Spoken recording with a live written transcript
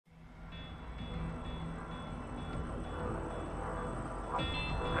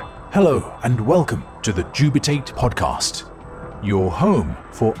Hello and welcome to the Dubitate podcast, your home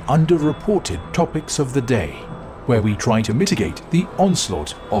for underreported topics of the day, where we try to mitigate the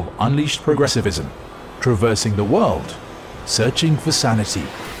onslaught of unleashed progressivism, traversing the world, searching for sanity.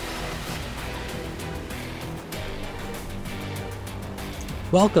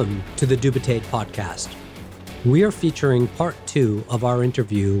 Welcome to the Dubitate podcast. We are featuring part 2 of our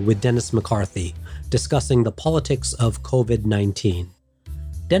interview with Dennis McCarthy, discussing the politics of COVID-19.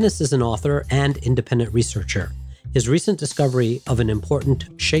 Dennis is an author and independent researcher. His recent discovery of an important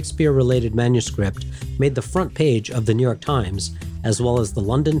Shakespeare-related manuscript made the front page of the New York Times, as well as the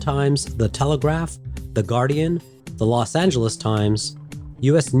London Times, the Telegraph, the Guardian, the Los Angeles Times,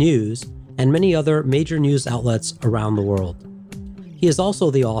 U.S. News, and many other major news outlets around the world. He is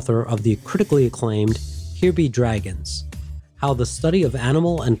also the author of the critically acclaimed Here Be Dragons: How the Study of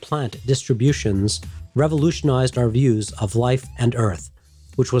Animal and Plant Distributions Revolutionized Our Views of Life and Earth,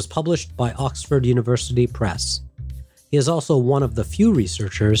 which was published by Oxford University Press. He is also one of the few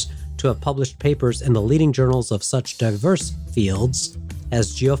researchers to have published papers in the leading journals of such diverse fields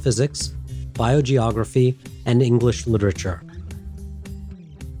as geophysics, biogeography, and English literature.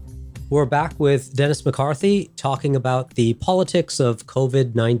 We're back with Dennis McCarthy talking about the politics of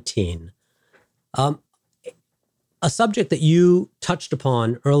COVID-19. A subject that you touched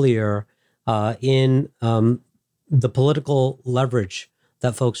upon earlier in the political leverage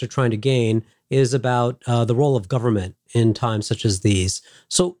that folks are trying to gain is about the role of government in times such as these.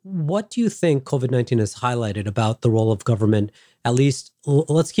 So what do you think COVID-19 has highlighted about the role of government? At least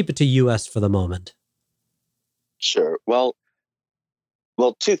let's keep it to U.S. for the moment. Sure. Well,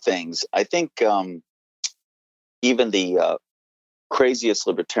 two things. I think even the craziest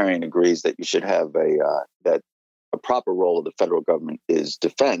libertarian agrees that you should have that a proper role of the federal government is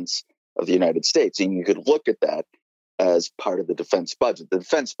defense of the United States, and you could look at that as part of the defense budget. The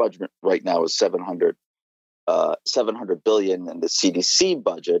defense budget right now is $700 billion, and the CDC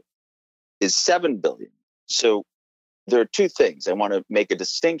budget is $7 billion. So there are two things. I want to make a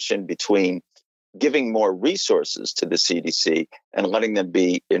distinction between giving more resources to the CDC and letting them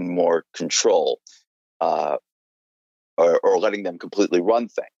be in more control, or letting them completely run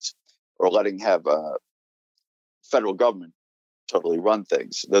things, or letting have federal government totally run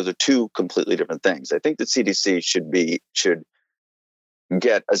things. Those are two completely different things. I think the CDC should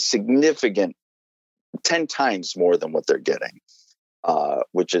get a significant 10 times more than what they're getting,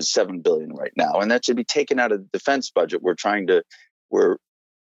 which is $7 billion right now, and that should be taken out of the defense budget. We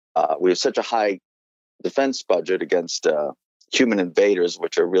have such a high defense budget against human invaders,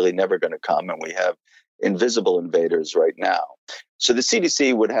 which are really never going to come, and we have invisible invaders right now. So the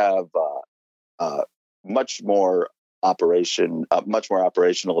CDC would have much more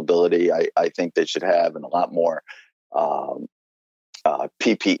operational ability. I think they should have, and a lot more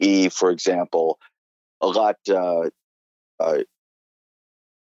PPE, for example, a lot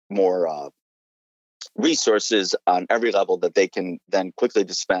more resources on every level that they can then quickly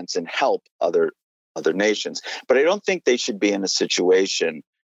dispense and help other nations. But I don't think they should be in a situation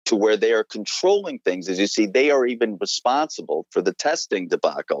to where they are controlling things. As you see, they are even responsible for the testing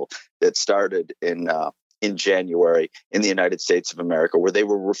debacle that started in January in the United States of America, where they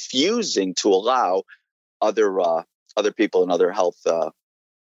were refusing to allow other people and other health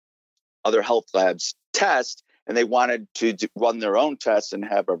labs test, and they wanted to run their own tests and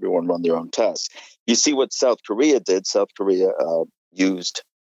have everyone run their own tests. You see what South Korea did. South Korea used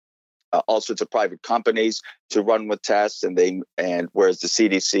all sorts of private companies to run with tests, and whereas the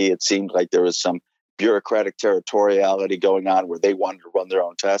CDC, it seemed like there was some bureaucratic territoriality going on where they wanted to run their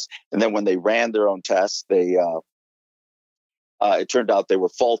own tests, and then when they ran their own tests, it turned out they were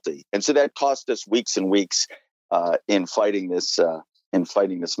faulty, and so that cost us weeks and weeks in fighting this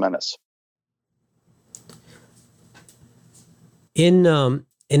menace. In an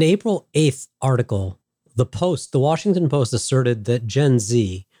April 8th article, the Washington Post asserted that Gen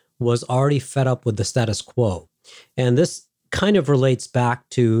Z was already fed up with the status quo. And this kind of relates back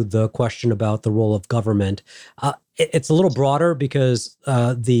to the question about the role of government. It's a little broader because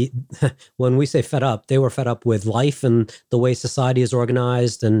when we say fed up, they were fed up with life and the way society is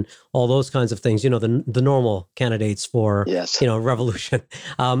organized and all those kinds of things, the normal candidates for, yes, revolution.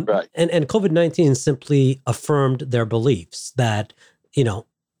 Right. And COVID-19 simply affirmed their beliefs that,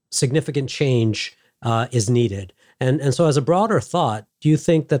 significant change is needed. And so as a broader thought, do you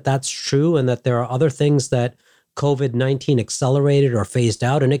think that that's true and that there are other things that COVID-19 accelerated or phased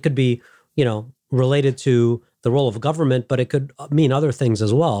out? And it could be, related to the role of government, but it could mean other things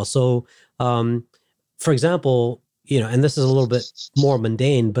as well. So, for example, and this is a little bit more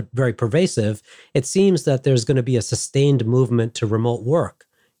mundane, but very pervasive, it seems that there's going to be a sustained movement to remote work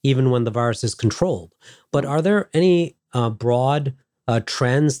even when the virus is controlled. But are there any broad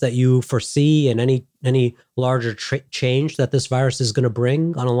trends that you foresee and any larger change that this virus is going to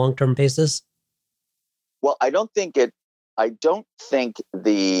bring on a long-term basis? Well, I don't think the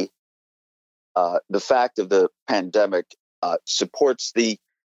fact of the pandemic supports the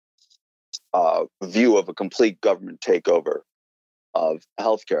view of a complete government takeover of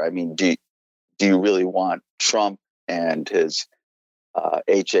healthcare. I mean, do you really want Trump and his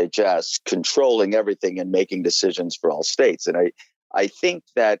HHS controlling everything and making decisions for all states? And I think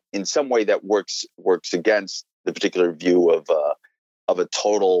that in some way that works against the particular view of a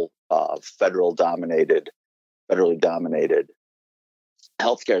total federally dominated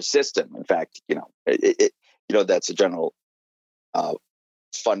healthcare system. In fact, that's a general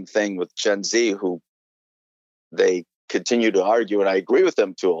fun thing with Gen Z, who they continue to argue, and I agree with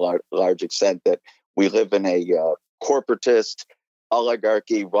them to a large extent, that we live in a corporatist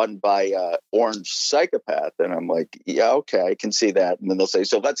oligarchy run by an orange psychopath. And I'm like, yeah, okay, I can see that. And then they'll say,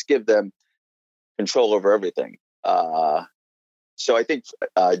 so let's give them control over everything. So I think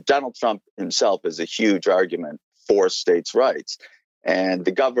Donald Trump himself is a huge argument for states' rights, and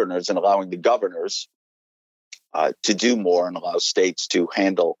the governors, and allowing the governors to do more and allow states to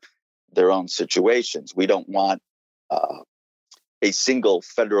handle their own situations. We don't want a single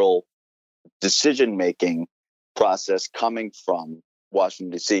federal decision-making process coming from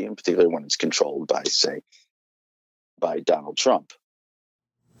Washington, D.C., in particular when it's controlled by Donald Trump.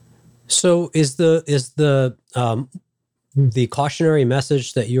 So is the cautionary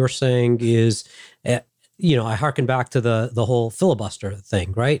message that you're saying is, I hearken back to the whole filibuster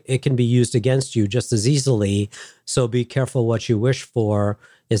thing, right? It can be used against you just as easily. So be careful what you wish for.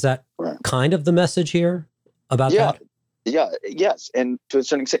 Is that kind of the message here about that? Yeah, yes. And to a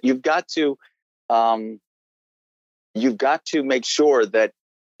certain extent, you've got to make sure that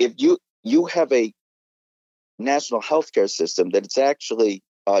if you have a national healthcare system, that it's actually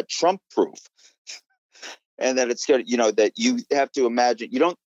Trump-proof, and that it's good. That you have to imagine.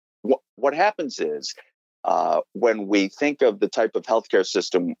 What happens is when we think of the type of healthcare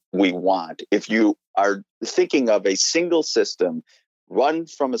system we want, if you are thinking of a single system run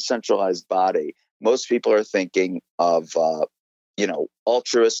from a centralized body, most people are thinking of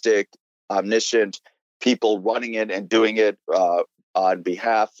altruistic, omniscient people running it and doing it on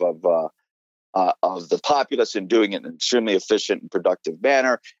behalf of the populace, and doing it in an extremely efficient and productive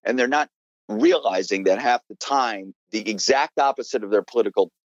manner. And they're not realizing that half the time, the exact opposite of their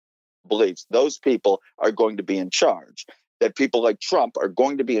political beliefs, those people are going to be in charge, that people like Trump are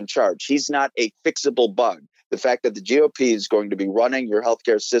going to be in charge. He's not a fixable bug. The fact that the GOP is going to be running your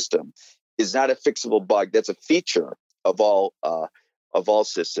healthcare system is not a fixable bug. That's a feature of all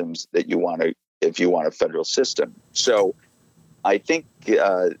systems that you want to, if you want a federal system. So I think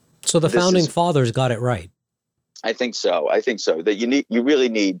so the founding fathers got it right. I think so. That you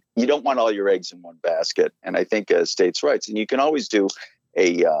don't want all your eggs in one basket. And I think states' rights, and you can always do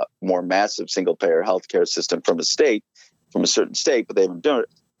a more massive single payer healthcare system from a certain state, but they haven't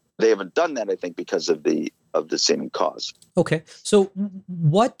done that, I think, because of the seeming cause. Okay. So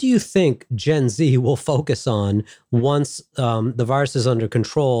what do you think Gen Z will focus on once the virus is under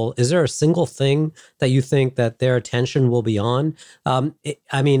control? Is there a single thing that you think that their attention will be on?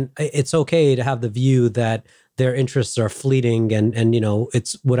 It's okay to have the view that their interests are fleeting and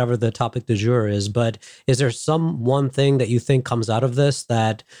it's whatever the topic du jour is. But is there one thing that you think comes out of this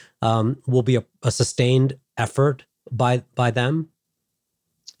that will be a sustained effort by them?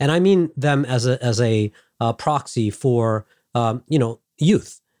 And I mean them as a proxy for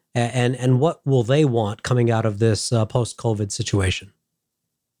youth, and what will they want coming out of this post-COVID situation?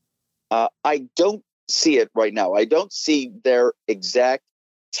 I don't see it right now. I don't see their exact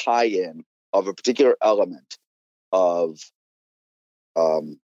tie-in of a particular element of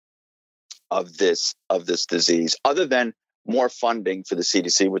this disease, other than more funding for the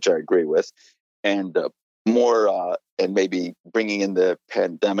CDC, which I agree with, and more and maybe bringing in the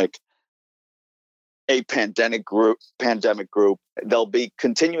pandemic group. They'll be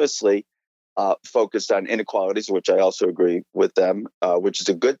continuously focused on inequalities, which I also agree with them, which is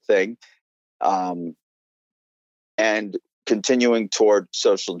a good thing, and continuing toward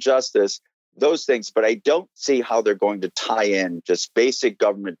social justice, those things. But I don't see how they're going to tie in just basic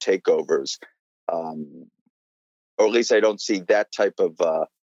government takeovers, or at least I don't see that type of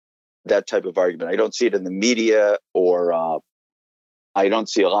argument. I don't see it in the media, or I don't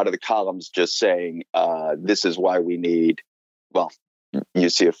see a lot of the columns just saying, this is why we need, well, you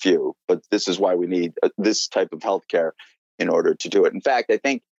see a few, but this is why we need this type of healthcare in order to do it. In fact, I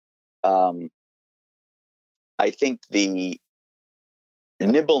think the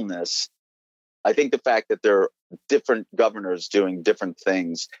nimbleness, I think the fact that there are different governors doing different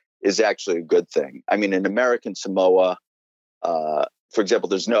things is actually a good thing. I mean, in American Samoa, for example,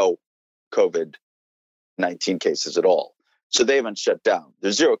 there's no COVID-19 cases at all. So they haven't shut down.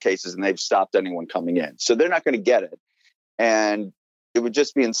 There's 0 cases and they've stopped anyone coming in. So they're not going to get it. And it would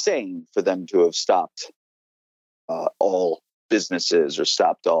just be insane for them to have stopped all businesses or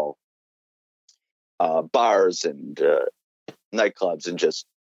stopped all bars and nightclubs and just,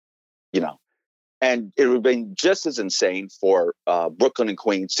 and it would have been just as insane for Brooklyn and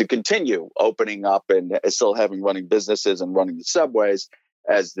Queens to continue opening up and still having running businesses and running the subways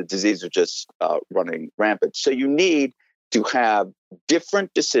as the disease is just running rampant. So you need to have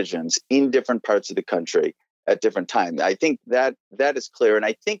different decisions in different parts of the country at different times. I think that is clear. And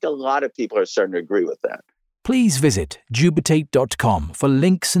I think a lot of people are starting to agree with that. Please visit Dubitate.com for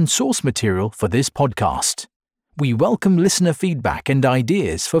links and source material for this podcast. We welcome listener feedback and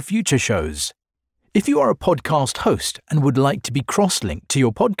ideas for future shows. If you are a podcast host and would like to be cross-linked to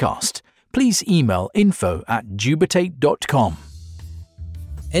your podcast, please email info@Dubitate.com.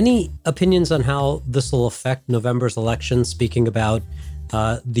 Any opinions on how this will affect November's election, speaking about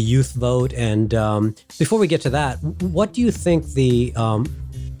the youth vote? And before we get to that, what do you think the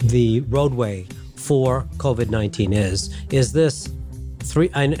roadway for COVID-19 is? Is this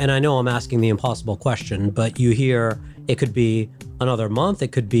and I know I'm asking the impossible question, but you hear it could be another month,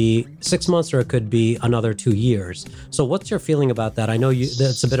 it could be 6 months, or it could be another 2 years. So what's your feeling about that? I know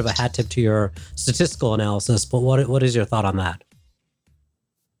that's a bit of a hat tip to your statistical analysis, but what is your thought on that?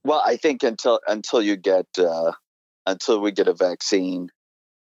 Well, I think until we get a vaccine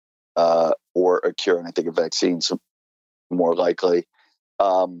or a cure, and I think a vaccine's more likely,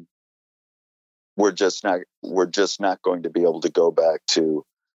 we're just not going to be able to go back to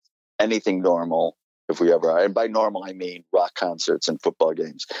anything normal if we ever are. And by normal, I mean rock concerts and football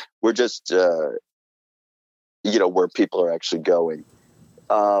games. We're just where people are actually going.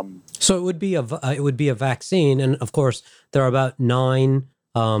 So it would be a vaccine, and of course there are about 9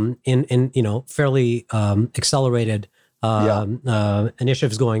 in fairly accelerated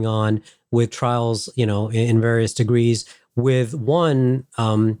initiatives going on with trials, in various degrees, with one,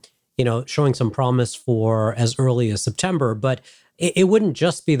 showing some promise for as early as September. But it wouldn't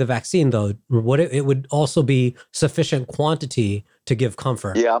just be the vaccine, though. It would also be sufficient quantity to give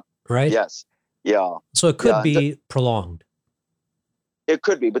comfort. Yeah. Right? Yes. Yeah. So it could be prolonged. It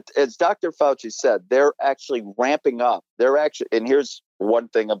could be. But as Dr. Fauci said, they're actually ramping up. And here's one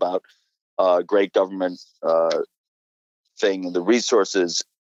thing about great government thing and the resources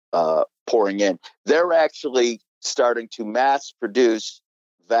pouring in. They're actually starting to mass produce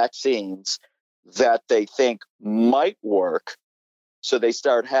vaccines that they think might work. So they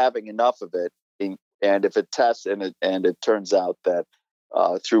start having enough of it. And if it tests and it turns out that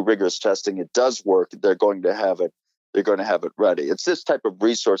through rigorous testing it does work, they're going to have it. They're going to have it ready. It's this type of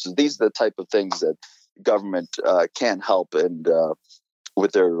resources. These are the type of things that government can help and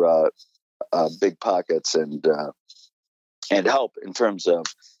with their big pockets and help in terms of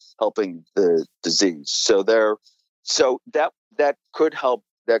helping the disease. So that could help.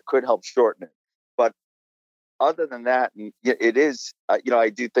 That could help shorten it. But other than that, it is. I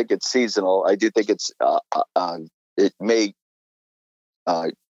do think it's seasonal. I do think it may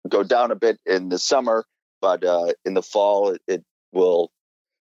go down a bit in the summer, but in the fall it will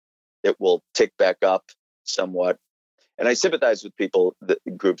tick back up somewhat. And I sympathize with people, the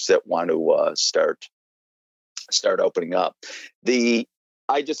groups that want to start opening up. I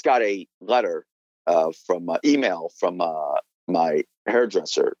just got a letter from email from my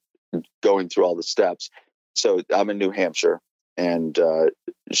hairdresser going through all the steps. So I'm in New Hampshire, and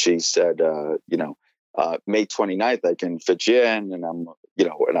she said, May 29th I can fit you in, and I'm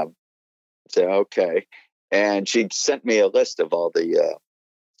saying okay. And she sent me a list of all the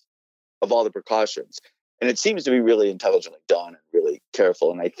precautions. And it seems to be really intelligently done and really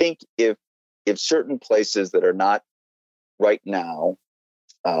careful. And I think if certain places that are not right now,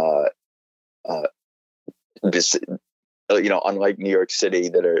 unlike New York City,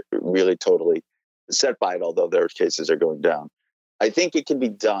 that are really totally set by it, although their cases are going down, I think it can be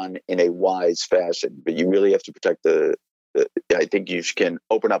done in a wise fashion. But you really have to protect I think you can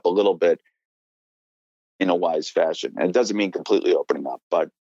open up a little bit in a wise fashion. And it doesn't mean completely opening up, but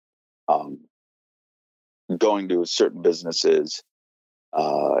going to certain businesses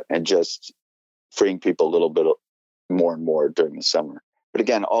and just freeing people a little bit more and more during the summer. But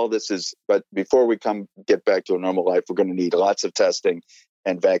again, all this is, but before we get back to a normal life, we're going to need lots of testing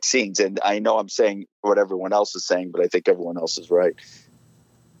and vaccines. And I know I'm saying what everyone else is saying, but I think everyone else is right.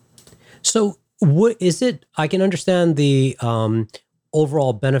 So what is it? I can understand the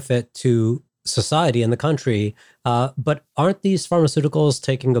overall benefit to society and the country. But aren't these pharmaceuticals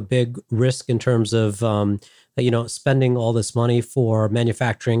taking a big risk in terms of, spending all this money for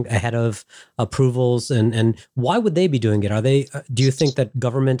manufacturing ahead of approvals? And why would they be doing it? Do you think that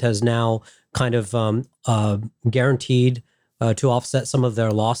government has now kind of guaranteed to offset some of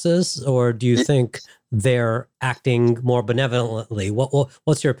their losses? Or do you think they're acting more benevolently?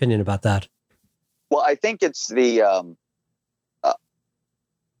 What's your opinion about that? Well, I think it's the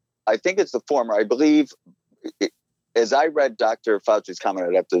former. I believe, as I read Dr. Fauci's comment,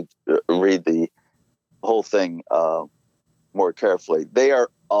 I'd have to read the whole thing more carefully. They are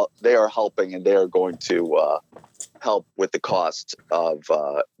helping, and they are going to help with the cost of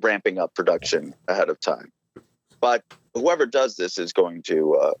ramping up production ahead of time. But whoever does this is going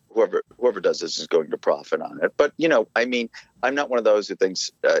to profit on it. But I'm not one of those who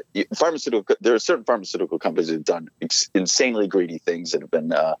thinks there are certain pharmaceutical companies that have done insanely greedy things that have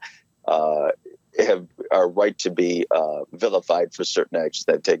been are right to be vilified for certain actions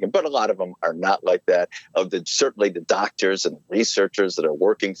they've taken. But a lot of them are not like that. Certainly the doctors and researchers that are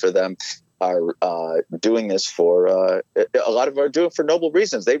working for them are doing this for a lot of them are doing it for noble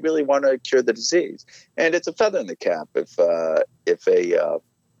reasons. They really want to cure the disease, and it's a feather in the cap for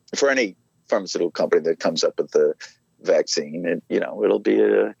any pharmaceutical company that comes up with the vaccine, and it'll be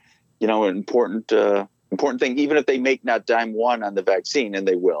an important thing. Even if they make not dime one on the vaccine, and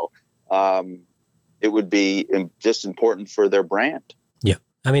they will, it would be just important for their brand. Yeah,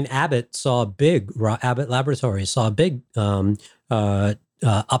 I mean, Abbott Laboratories saw a big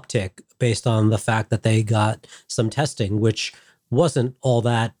uptick based on the fact that they got some testing, which wasn't all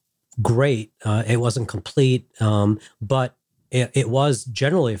that great. It wasn't complete, but it was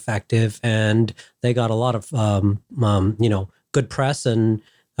generally effective, and they got a lot of good press and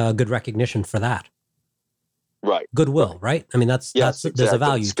good recognition for that. Right. Goodwill, right? I mean, exactly. There's a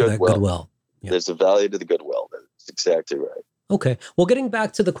value to that goodwill. Yeah. There's a value to the goodwill. That's exactly right. Okay. Well, getting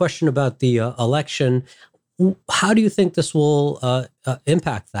back to the question about the election, how do you think this will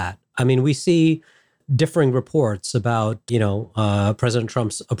impact that? I mean, we see differing reports about, President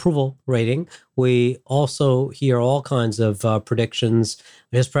Trump's approval rating. We also hear all kinds of predictions.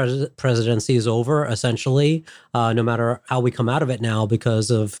 His presidency is over, essentially, no matter how we come out of it now because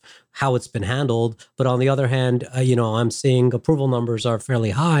of how it's been handled. But on the other hand, I'm seeing approval numbers are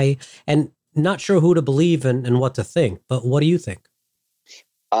fairly high and not sure who to believe and what to think. But what do you think?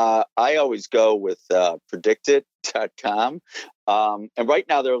 I always go with predictit.com. And right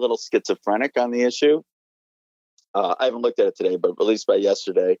now they're a little schizophrenic on the issue. I haven't looked at it today, but at least by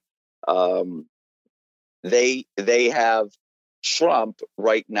yesterday, they have Trump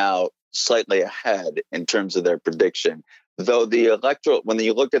right now slightly ahead in terms of their prediction. Though when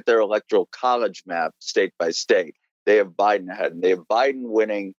you look at their electoral college map, state by state, they have Biden ahead, and they have Biden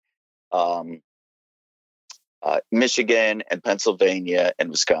winning Michigan and Pennsylvania and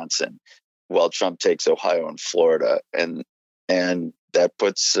Wisconsin, while Trump takes Ohio and Florida, and that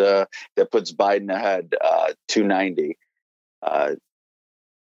puts Biden ahead 290,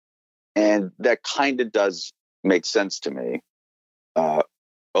 and that kind of does make sense to me a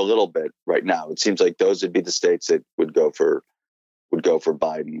little bit right now. It seems like those would be the states that would go for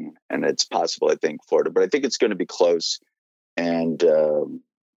Biden, and it's possible, I think, Florida, but I think it's going to be close, and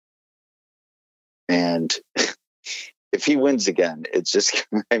if he wins again, it's just,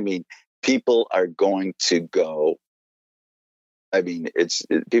 people are going to go.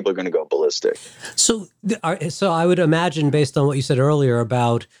 People are going to go ballistic. So I would imagine, based on what you said earlier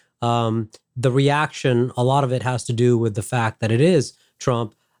about the reaction, a lot of it has to do with the fact that it is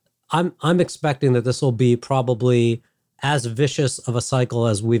Trump. I'm expecting that this will be probably as vicious of a cycle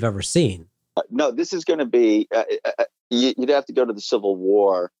as we've ever seen. No, this is going to be. You'd have to go to the Civil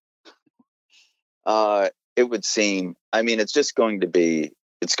War. It would seem. It's just going to be.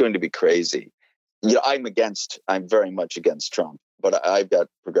 It's going to be crazy. I'm very much against Trump, but I've got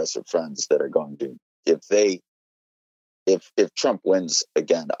progressive friends that are going to, if Trump wins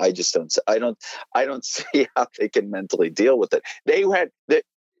again, I don't see how they can mentally deal with it.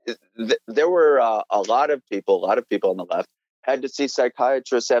 There were a lot of people on the left had to see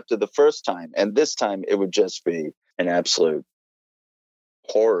psychiatrists after the first time, and this time it would just be an absolute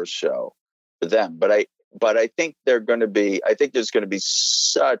horror show for them. But I think there's going to be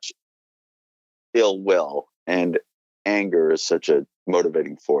such ill will, and anger is such a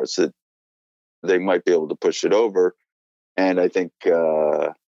motivating force that they might be able to push it over. And I think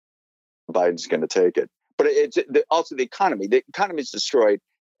Biden's going to take it. But it's also the economy. The economy is destroyed,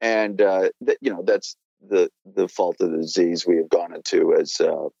 and that's the fault of the disease we have gone into as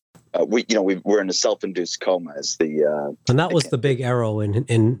we're in a self-induced coma as the and that was the big arrow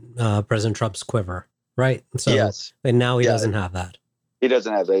in President Trump's quiver, right? So, yes, and now he doesn't have that. He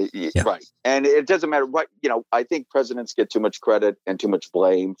doesn't have right, and it doesn't matter. Right, I think presidents get too much credit and too much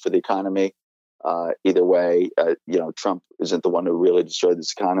blame for the economy. Either way, Trump isn't the one who really destroyed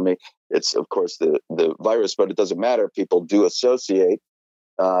this economy. It's of course the virus, but it doesn't matter. People do associate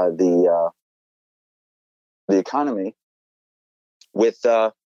the economy with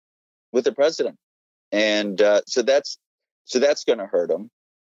the president, and so that's going to hurt him,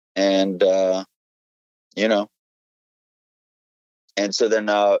 and and so then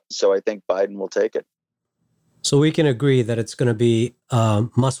so I think Biden will take it. So we can agree that it's going to be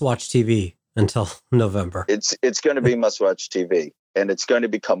must-watch TV until November. It's going to be must-watch TV, and it's going to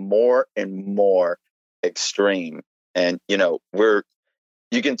become more and more extreme. And you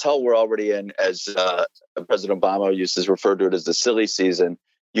can tell we're already in, as President Obama used to refer to it as the silly season.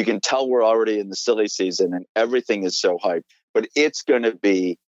 You can tell we're already in the silly season, and everything is so hyped. But it's going to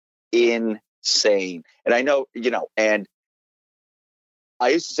be insane. And I know, and I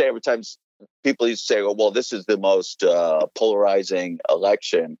used to say every time people used to say, "Oh, well, this is the most polarizing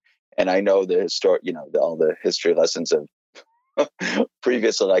election." And I know the all the history lessons of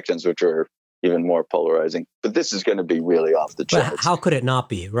previous elections, which were even more polarizing. But this is going to be really off the charts. But how could it not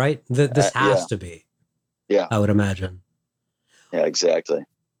be, right? This has to be. Yeah. I would imagine. Yeah, exactly.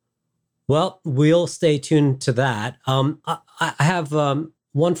 Well, we'll stay tuned to that. I have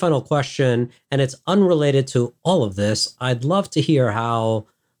one final question, and it's unrelated to all of this. I'd love to hear how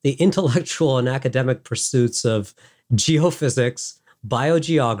the intellectual and academic pursuits of geophysics,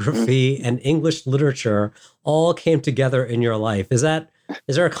 biogeography, and English literature all came together in your life. Is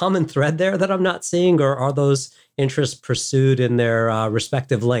there a common thread there that I'm not seeing, or are those interests pursued in their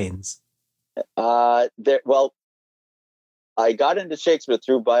respective lanes? Well, I got into Shakespeare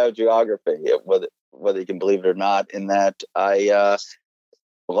through biogeography, whether you can believe it or not, in that I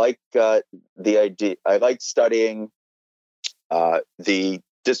like the idea. I like studying the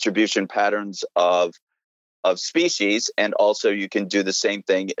distribution patterns of species, and also you can do the same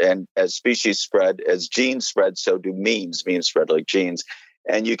thing. And as species spread, as genes spread, so do memes. Memes spread like genes,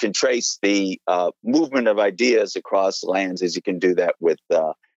 and you can trace the movement of ideas across lands, as you can do that with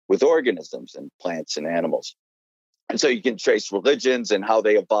organisms and plants and animals. And so you can trace religions and how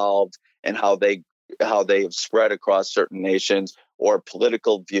they evolved and how they have spread across certain nations, or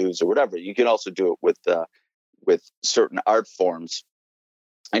political views or whatever. You can also do it with certain art forms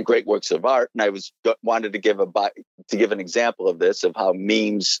and great works of art. And I wanted to give an example of this, of how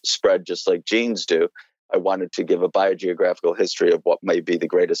memes spread just like genes do. I wanted to give a biogeographical history of what may be the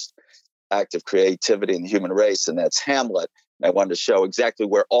greatest act of creativity in the human race, and that's Hamlet. And I wanted to show exactly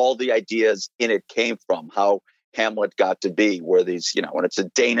where all the ideas in it came from, how Hamlet got to be, where these, when it's a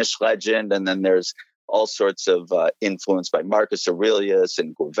Danish legend, and then there's all sorts of influence by Marcus Aurelius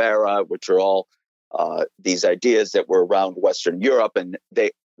and Guevara, which are all these ideas that were around Western Europe, and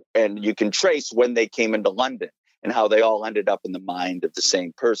you can trace when they came into London and how they all ended up in the mind of the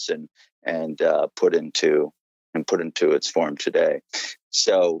same person and put into its form today.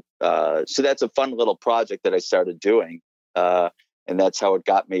 So that's a fun little project that I started doing, and that's how it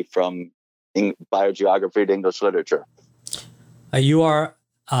got me from biogeography to English literature. You are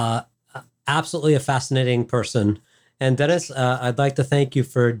absolutely a fascinating person. And Dennis, I'd like to thank you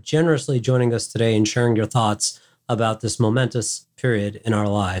for generously joining us today and sharing your thoughts about this momentous period in our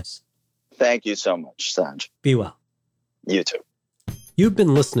lives. Thank you so much, Sanj. Be well. You too. You've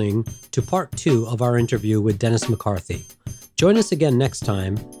been listening to part 2 of our interview with Dennis McCarthy. Join us again next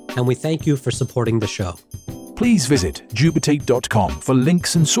time, and we thank you for supporting the show. Please visit Jubitate.com for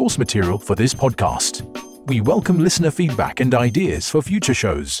links and source material for this podcast. We welcome listener feedback and ideas for future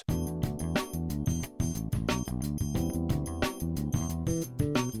shows.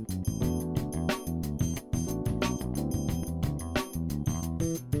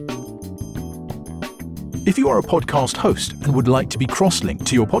 If you are a podcast host and would like to be cross-linked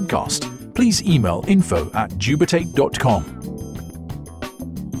to your podcast, please email info@jubitate.com.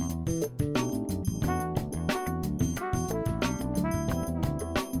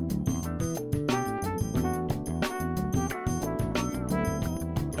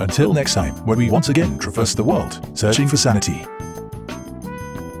 Until next time, when we once again traverse the world, searching for sanity.